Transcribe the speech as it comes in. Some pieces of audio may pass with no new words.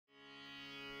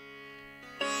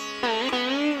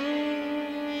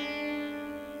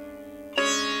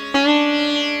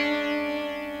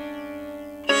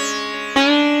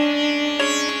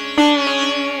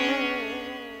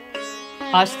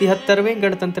आज 73वें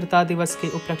गणतंत्रता दिवस के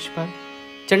उपलक्ष्य पर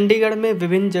चंडीगढ़ में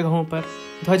विभिन्न जगहों पर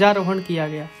ध्वजारोहण किया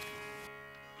गया।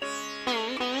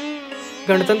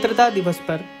 गणतंत्रता दिवस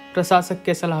पर प्रशासक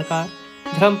के सलाहकार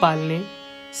धर्मपाल ने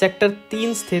सेक्टर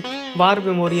 3 स्थित वार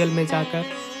मेमोरियल में जाकर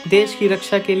देश की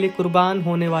रक्षा के लिए कुर्बान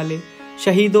होने वाले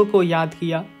शहीदों को याद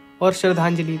किया और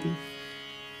श्रद्धांजलि दी।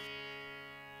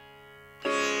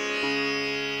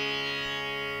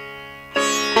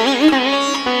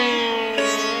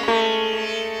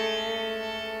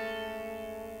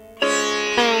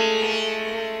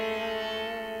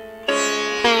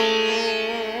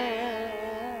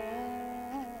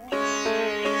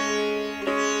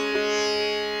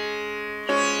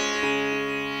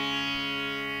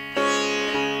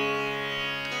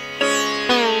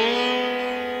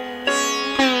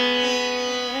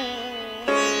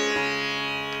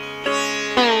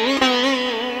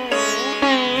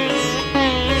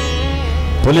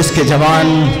 पुलिस के जवान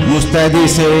मुस्तैदी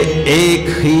से एक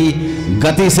ही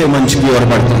गति से मंच की ओर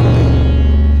बढ़ते हैं।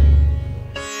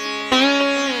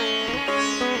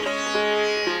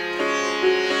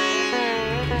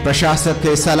 प्रशासक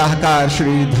के सलाहकार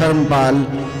श्री धर्मपाल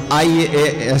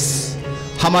IAS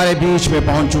हमारे बीच में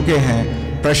पहुंच चुके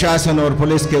हैं। प्रशासन और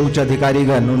पुलिस के उच्च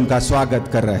अधिकारीगण उनका स्वागत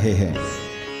कर रहे हैं।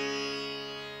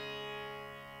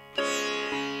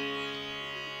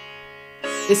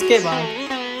 इसके बाद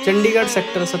चंडीगढ़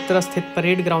सेक्टर 17 स्थित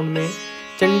परेड ग्राउंड में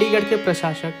चंडीगढ़ के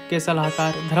प्रशासक के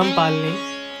सलाहकार धर्मपाल ने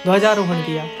ध्वजारोहण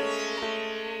किया।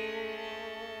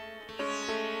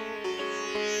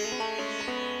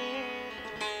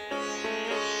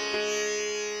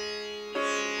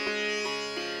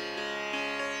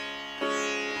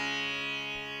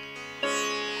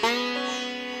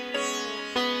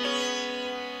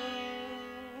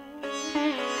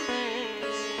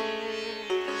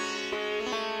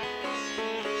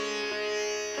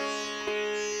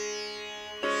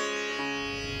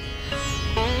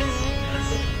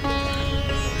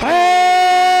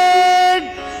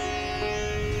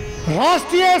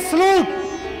 राष्ट्रीय सलूट,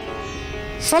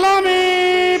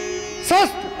 सलामी,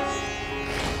 शस्त्र।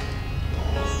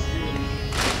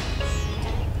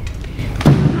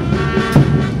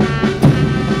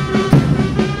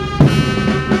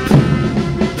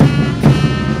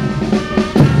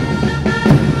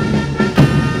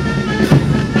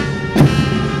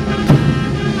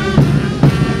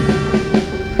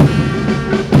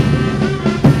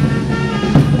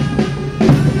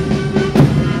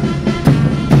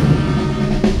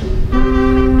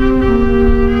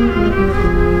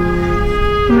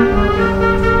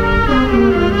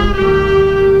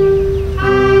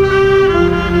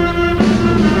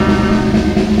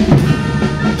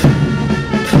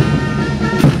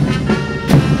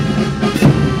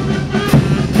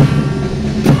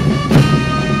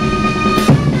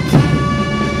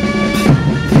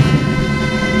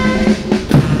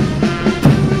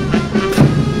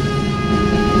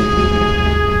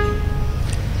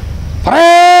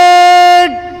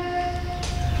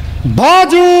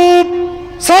 बाजू,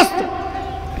 शस्त्र।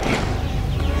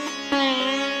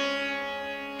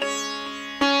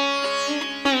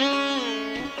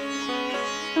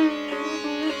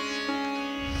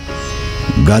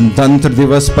 गणतंत्र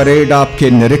दिवस परेड आपके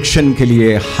निरीक्षण के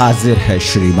लिए हाजिर है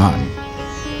श्रीमान।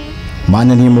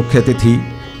 माननीय मुख्य अतिथि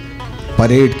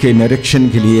परेड के निरीक्षण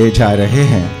के लिए जा रहे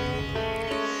हैं।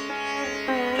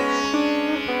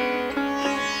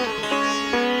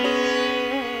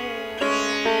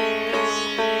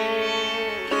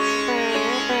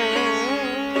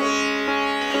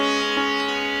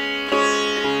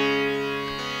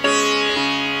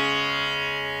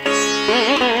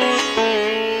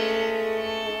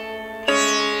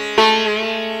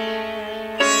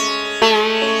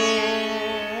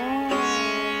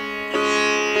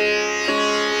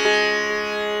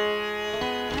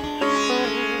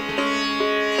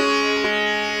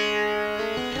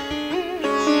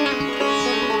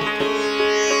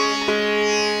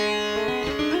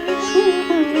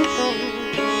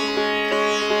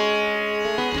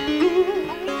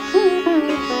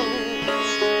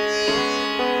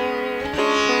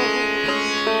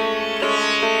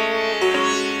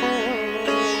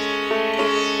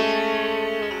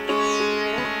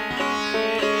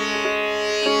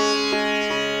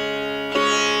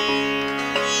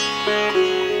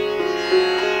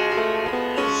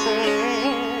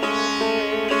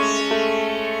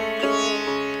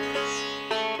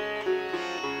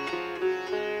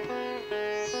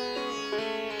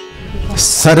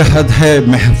 सरहद है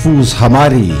महफूज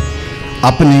हमारी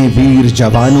अपने वीर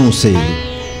जवानों से,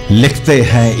 लिखते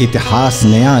हैं इतिहास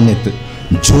नया नित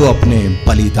जो अपने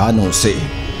बलिदानों से।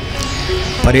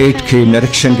 परेड के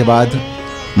निरीक्षण के बाद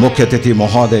मुख्य अतिथि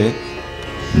महोदय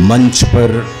मंच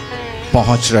पर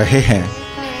पहुंच रहे हैं।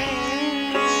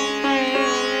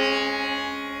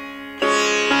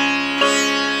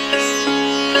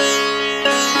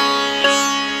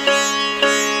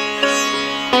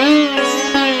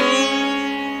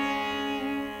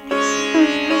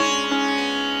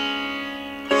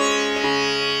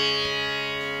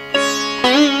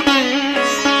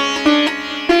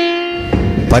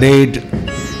 Parade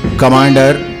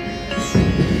commander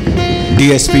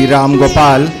DSP Ram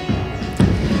Gopal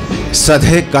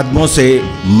सधे कदमों से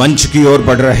मंच की ओर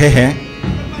बढ़ रहे हैं।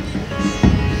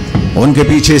 उनके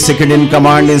पीछे second in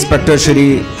command inspector Shri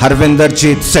Harvinder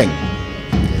Jeet Singh.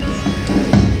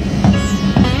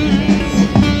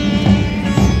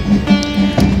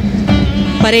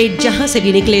 Parade जहां से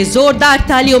भी निकले, जोरदार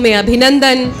तालियों में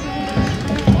अभिनंदन।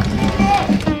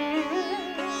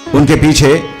 उनके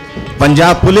पीछे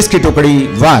पंजाब पुलिस की टुकड़ी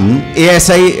 1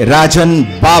 एएसआई राजन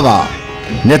बावा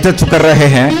नेतृत्व कर रहे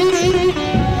हैं।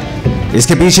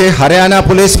 इसके पीछे हरियाणा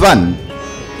पुलिस 1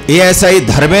 एएसआई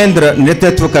धर्मेंद्र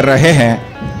नेतृत्व कर रहे हैं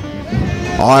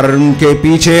और उनके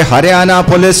पीछे हरियाणा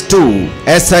पुलिस 2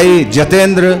 एसआई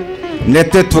जतेंद्र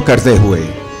नेतृत्व करते हुए।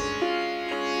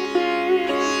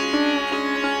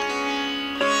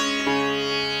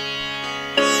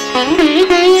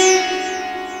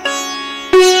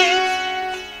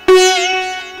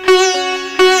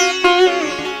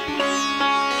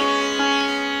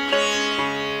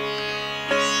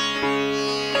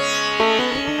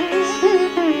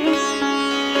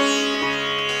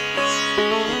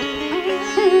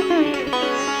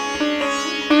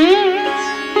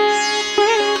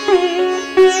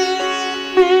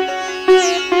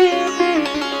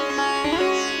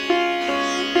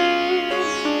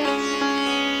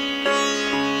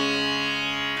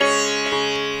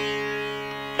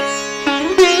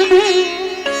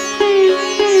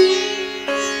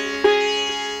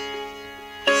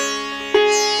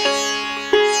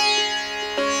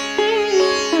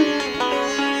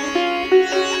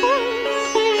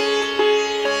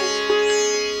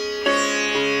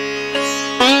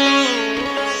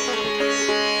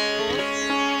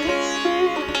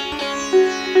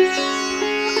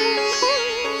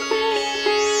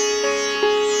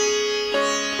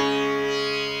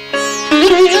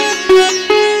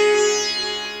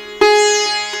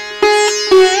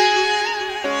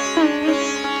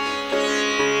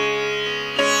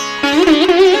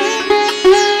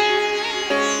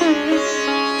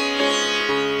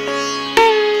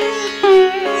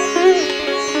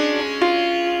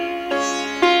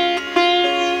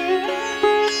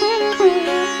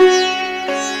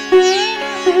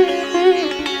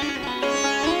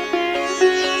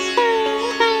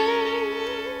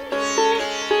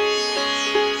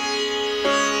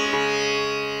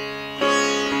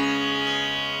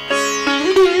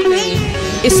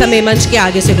 इस समय मंच के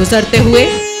आगे से गुजरते हुए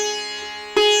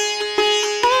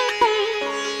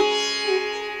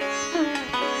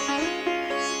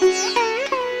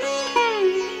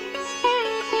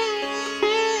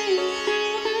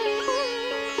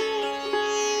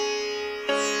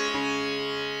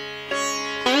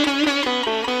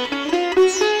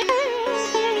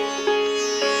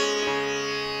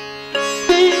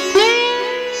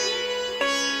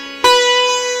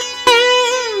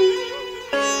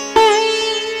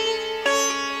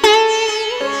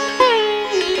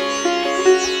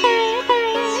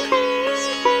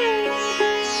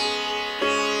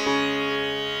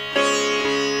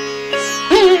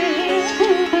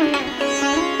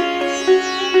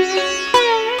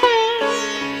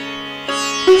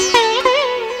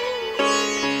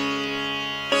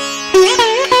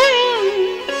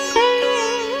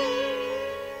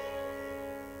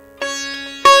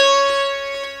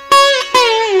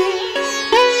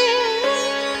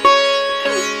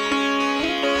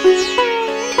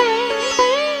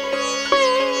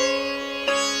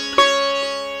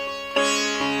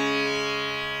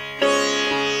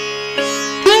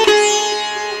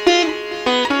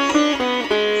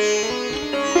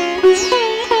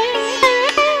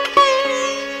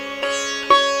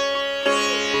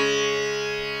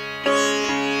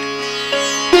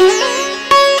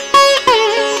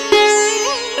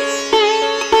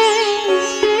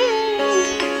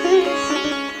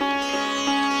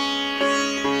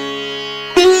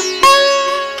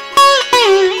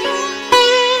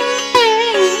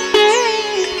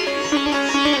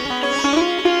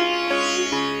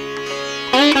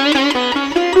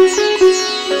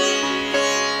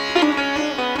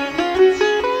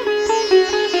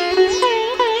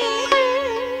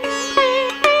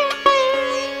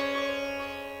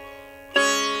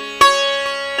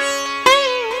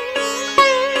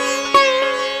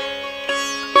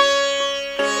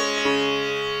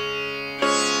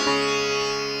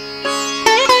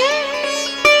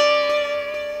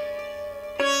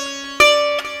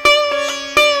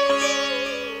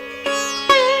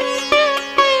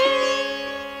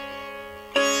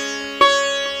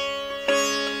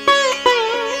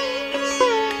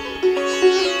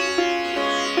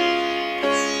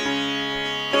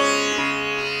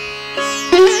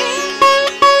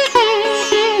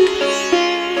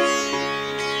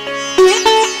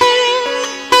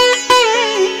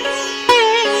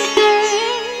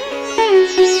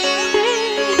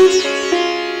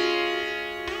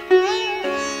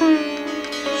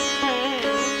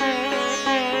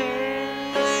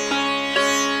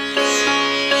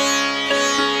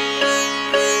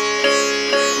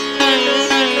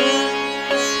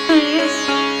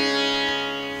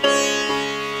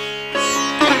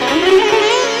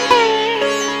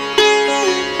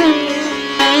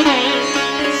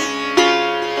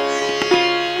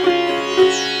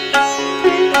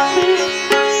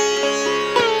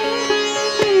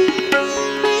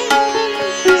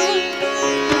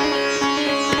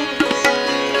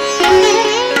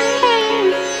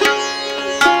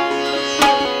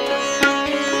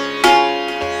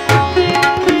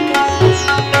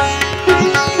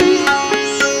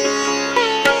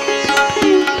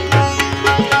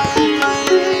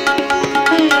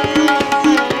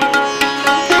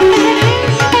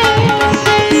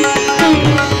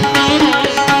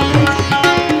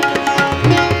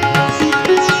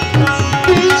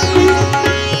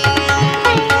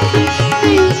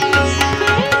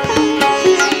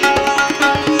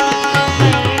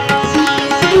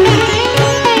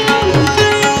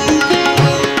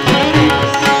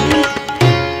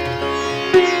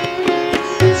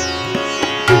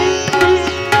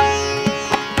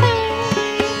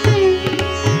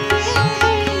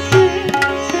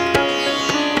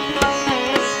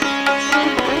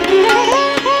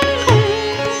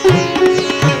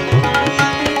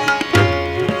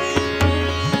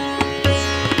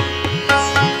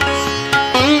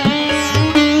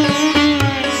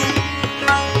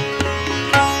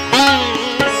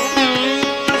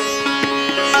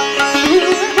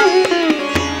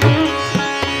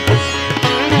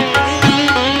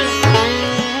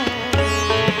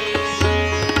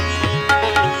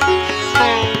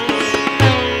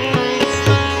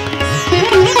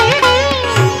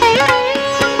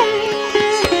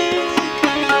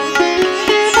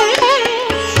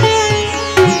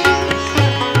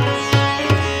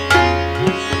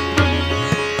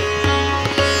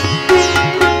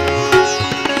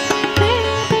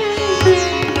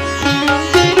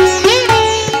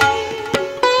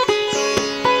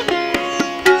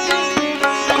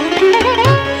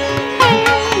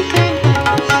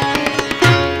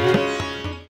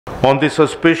On this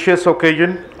auspicious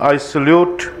occasion, I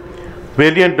salute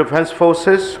valiant defense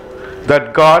forces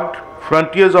that guard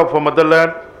frontiers of our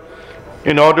motherland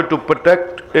in order to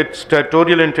protect its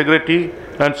territorial integrity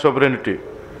and sovereignty.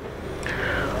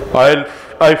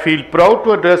 I feel proud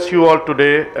to address you all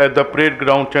today at the parade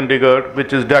ground Chandigarh,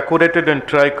 which is decorated in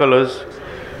tricolors,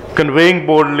 conveying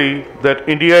boldly that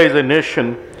India is a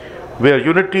nation where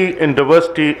unity in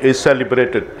diversity is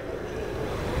celebrated.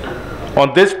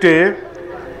 On this day,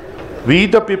 we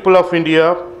the people of India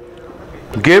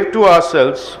gave to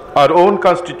ourselves our own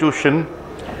constitution,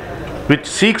 which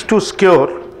seeks to secure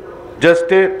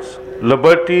justice,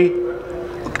 liberty,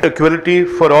 equality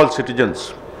for all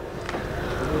citizens.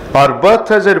 Our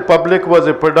birth as a republic was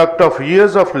a product of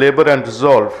years of labor and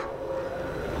resolve.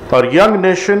 Our young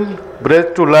nation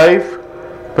breathed to life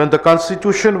when the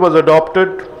Constitution was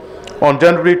adopted on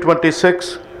January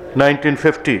 26,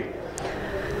 1950,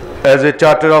 as a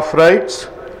charter of rights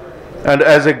and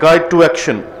as a guide to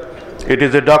action. It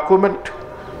is a document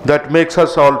that makes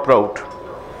us all proud.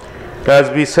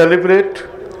 As we celebrate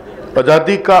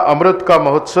Azadi Ka Amrit Ka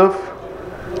Mahotsav,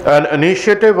 an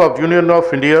initiative of Union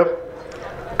of India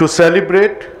to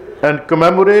celebrate and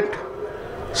commemorate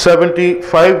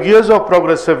 75 years of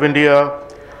progressive India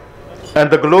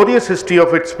and the glorious history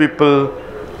of its people,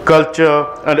 culture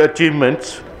and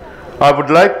achievements, I would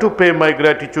like to pay my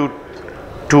gratitude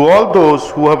to all those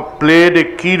who have played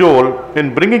a key role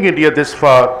in bringing India this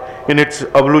far in its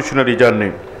evolutionary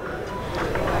journey.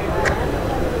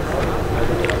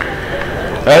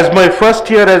 As my first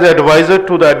year as advisor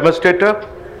to the administrator,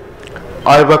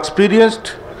 I have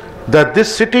experienced that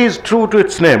this city is true to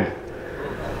its name.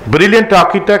 Brilliant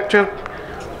architecture,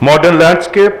 modern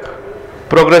landscape,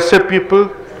 progressive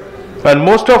people, and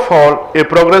most of all, a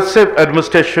progressive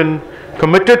administration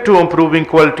committed to improving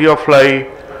quality of life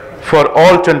for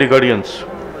all Chandigarhians.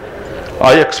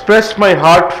 I express my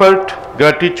heartfelt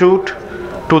gratitude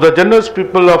to the generous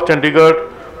people of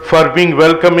Chandigarh for being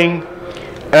welcoming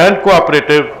and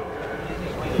cooperative.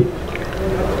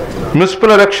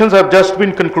 Municipal elections have just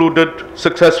been concluded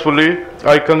successfully.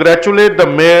 I congratulate the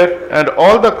mayor and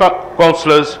all the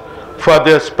councillors for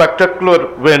their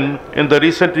spectacular win in the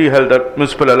recently held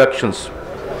municipal elections.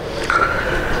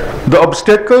 The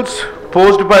obstacles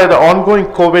posed by the ongoing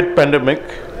COVID pandemic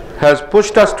has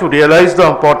pushed us to realize the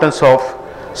importance of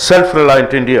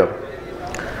self-reliant India.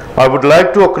 I would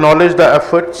like to acknowledge the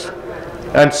efforts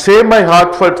and say my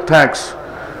heartfelt thanks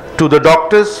to the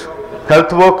doctors,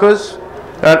 health workers,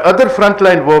 and other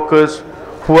frontline workers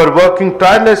who are working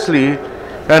tirelessly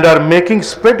and are making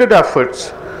spirited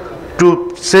efforts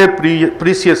to save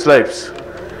precious lives.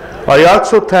 I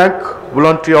also thank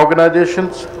voluntary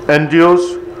organizations,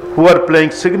 NGOs, who are playing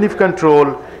significant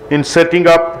role in setting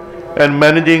up and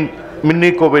managing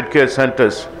mini COVID care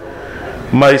centers.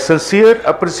 My sincere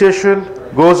appreciation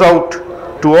goes out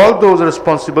to all those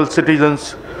responsible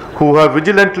citizens who have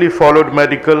vigilantly followed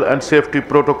medical and safety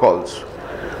protocols.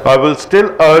 I will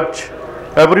still urge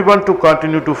everyone to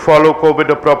continue to follow COVID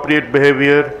appropriate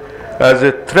behavior as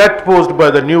a threat posed by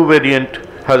the new variant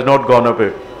has not gone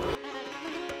away.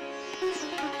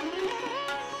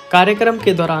 कार्यक्रम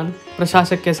के दौरान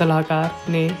प्रशासक के सलाहकार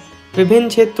ने विभिन्न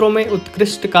क्षेत्रों में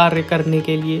उत्कृष्ट कार्य करने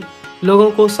के लिए लोगों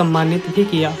को सम्मानित भी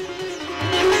किया।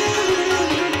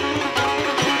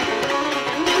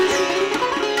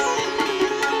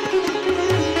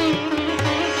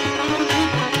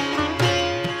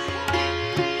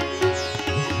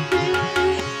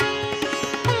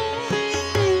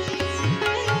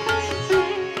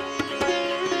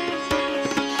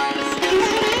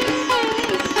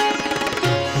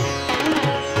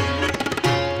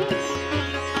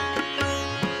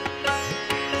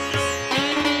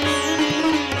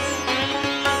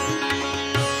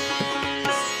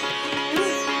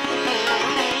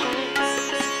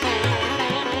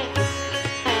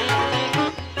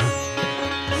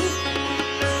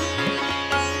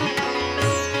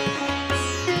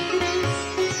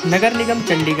 नगर निगम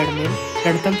चंडीगढ़ में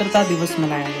गणतंत्रता दिवस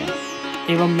मनाया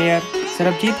गया एवं मेयर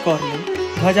सरबजीत कौर ने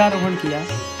ध्वजारोहण किया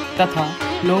तथा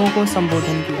लोगों को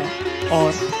संबोधन किया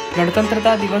और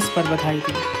गणतंत्रता दिवस पर बधाई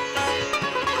दी।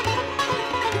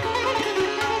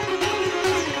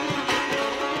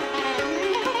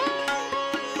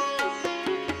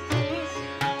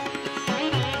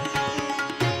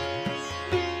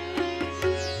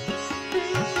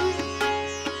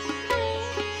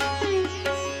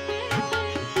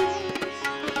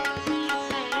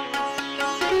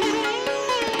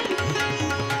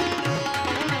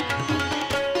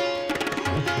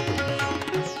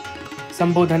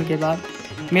 संबोधन के बाद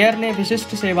मेयर ने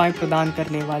विशिष्ट सेवाएं प्रदान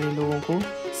करने वाले लोगों को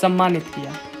सम्मानित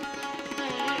किया।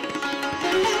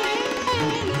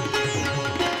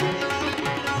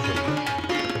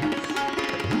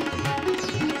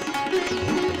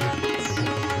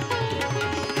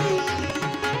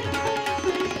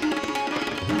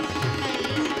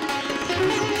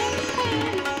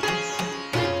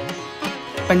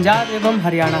 पंजाब एवं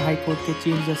हरियाणा हाईकोर्ट के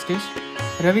चीफ जस्टिस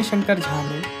रविशंकर झा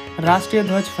ने राष्ट्रीय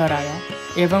ध्वज फहराया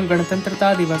एवं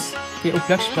गणतंत्रता दिवस के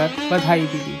उपलक्ष्य पर बधाई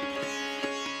भी दी।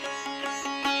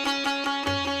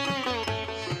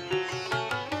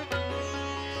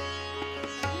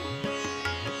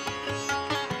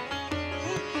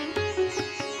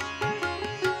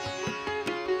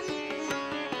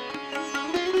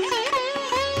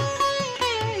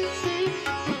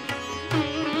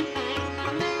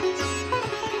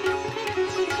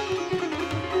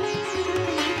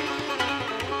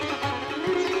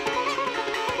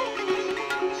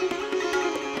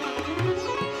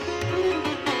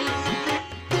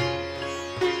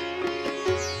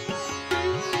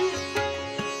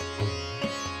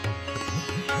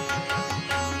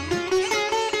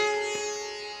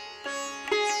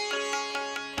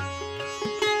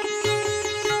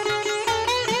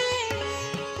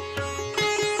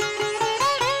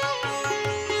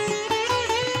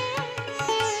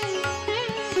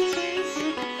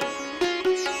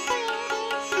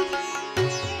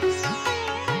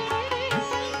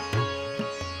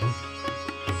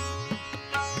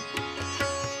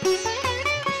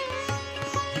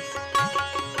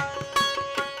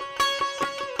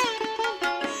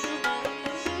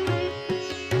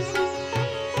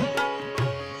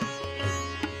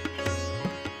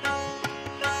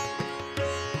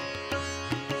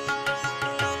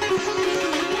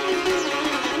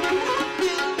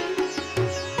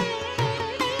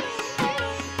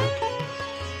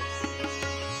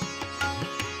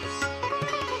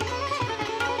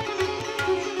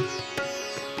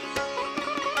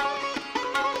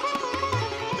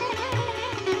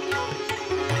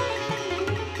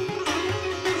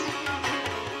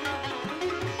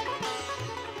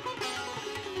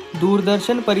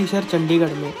 दूरदर्शन परिसर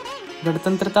चंडीगढ़ में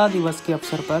गणतंत्रता दिवस के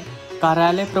अवसर पर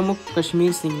कार्यालय प्रमुख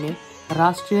कश्मीर सिंह ने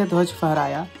राष्ट्रीय ध्वज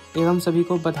फहराया एवं सभी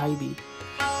को बधाई दी।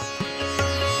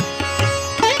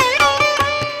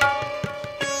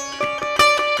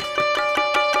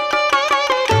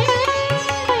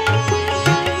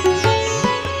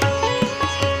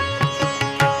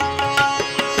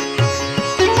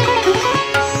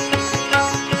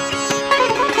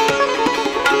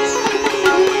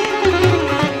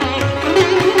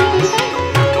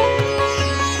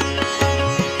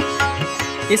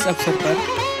 इस अवसर पर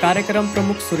कार्यक्रम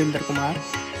प्रमुख सुरेंद्र कुमार,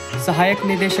 सहायक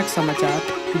निदेशक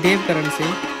समाचार देवकरण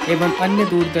सिंह एवं अन्य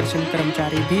दूरदर्शन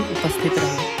कर्मचारी भी उपस्थित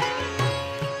रहे।